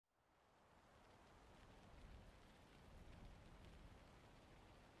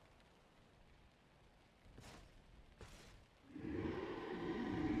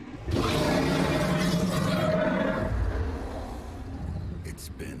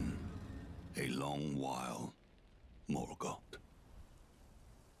been a long while, Morgoth.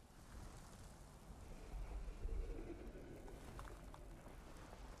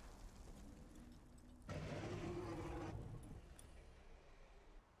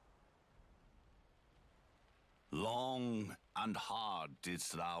 Long and hard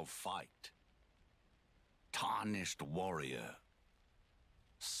didst thou fight, tarnished warrior,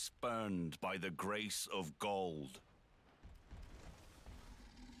 spurned by the grace of gold.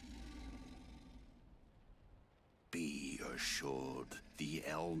 Be assured the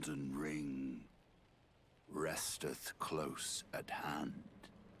Elden Ring resteth close at hand.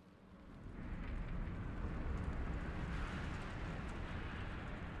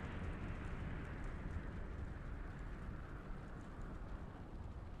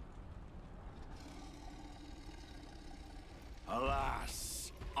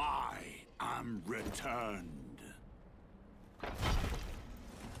 Alas, I am returned.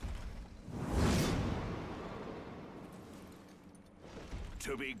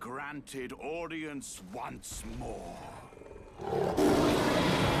 To be granted audience once more.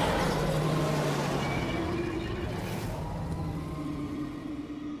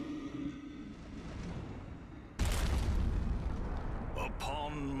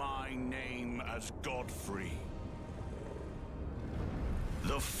 Upon my name as Godfrey,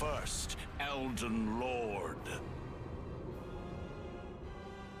 the first Elden Lord.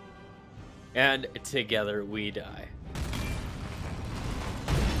 And together we die.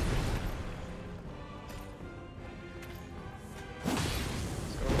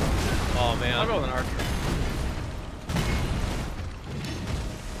 Oh man. I'll go with an archer.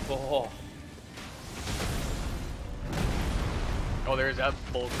 Oh. Oh, there's that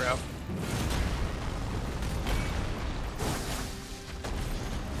bull crap.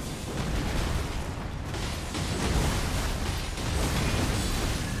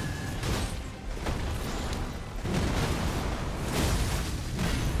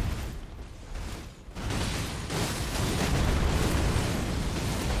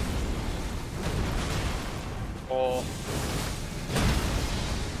 Oh.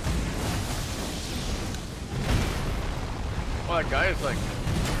 Oh, that guy is like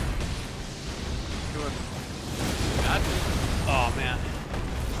doing that. Oh man.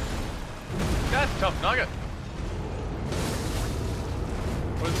 That's a tough nugget.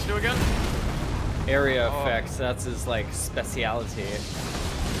 What does this do again? Area Oh. effects, that's his like speciality.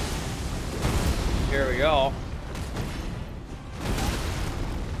 Here we go.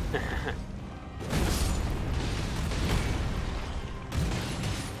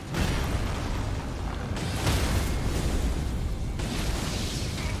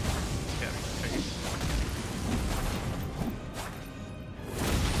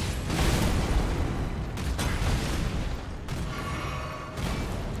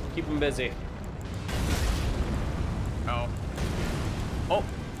 Keep him busy. Oh. Oh.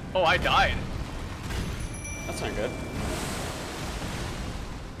 Oh, I died. That's not good.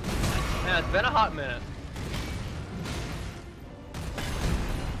 Man, it's been a hot minute.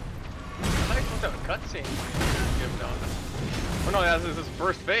 I thought I supposed to have a cutscene. Oh no, this is his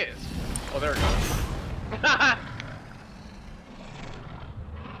first phase. Oh, there it goes.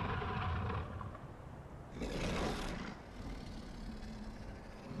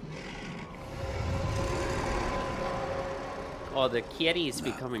 Oh, the kitty is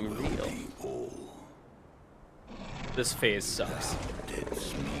becoming real. This phase sucks.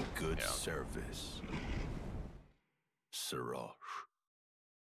 Didst me good Yeah. service, Sirosh.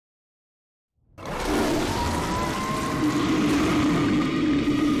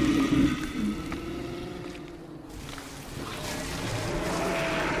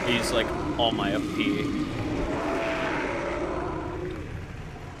 He's like all my FP.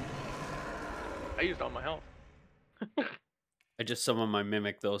 I used all my health. I just summoned my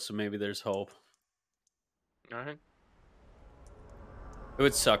mimic though, so maybe there's hope. Alright. It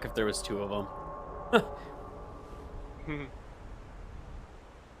would suck if there was two of them.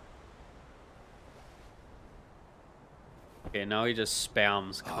 Okay, now he just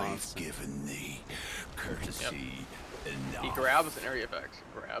spams I've constantly. given thee courtesy enough. He grabs an area effects.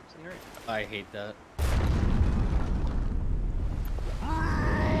 Grabs an area effects. I hate that.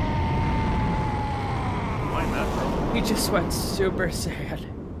 Why not? He just went super sad.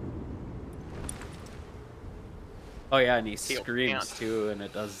 Oh yeah, and he He'll screams can't. too, and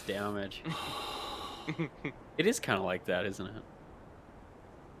it does damage. It is kind of like that, isn't it?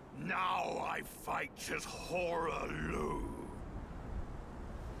 Now I fight as Horalu.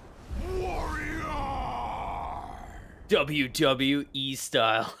 Warrior! WWE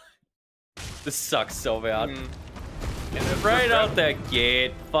style. This sucks so bad. Right out the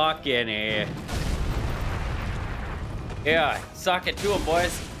gate. Fucking A. Yeah, suck it to him,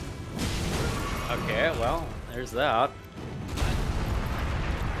 boys. Okay, well, there's that.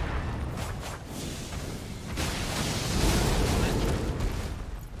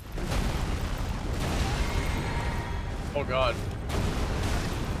 Oh god.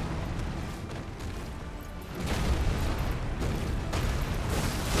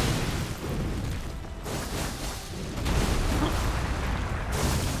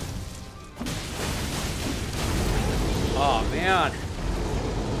 Oh man.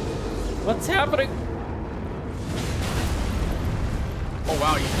 What's happening? Oh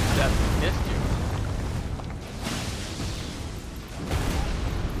wow, that missed you.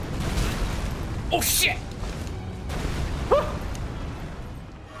 Oh shit!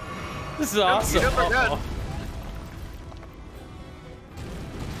 This is awesome. You never got-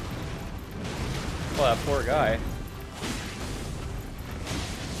 Oh, that poor guy.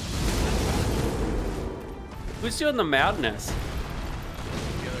 Who's doing the madness?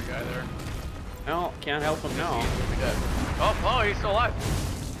 The other guy there. No, can't help him now. He'll be dead. Oh, he's still alive.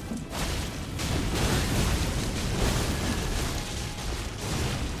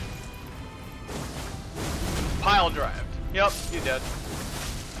 Pile drived. Yep, he's dead.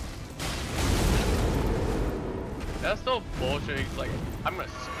 That's still bullshit. He's like, I'm gonna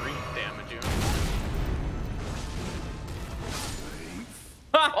scream damage you.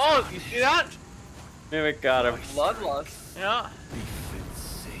 Oh, you see that? Mimic got him. Bloodlust. Yeah.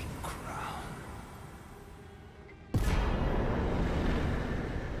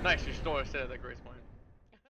 Nice, you stole a set of that grace point.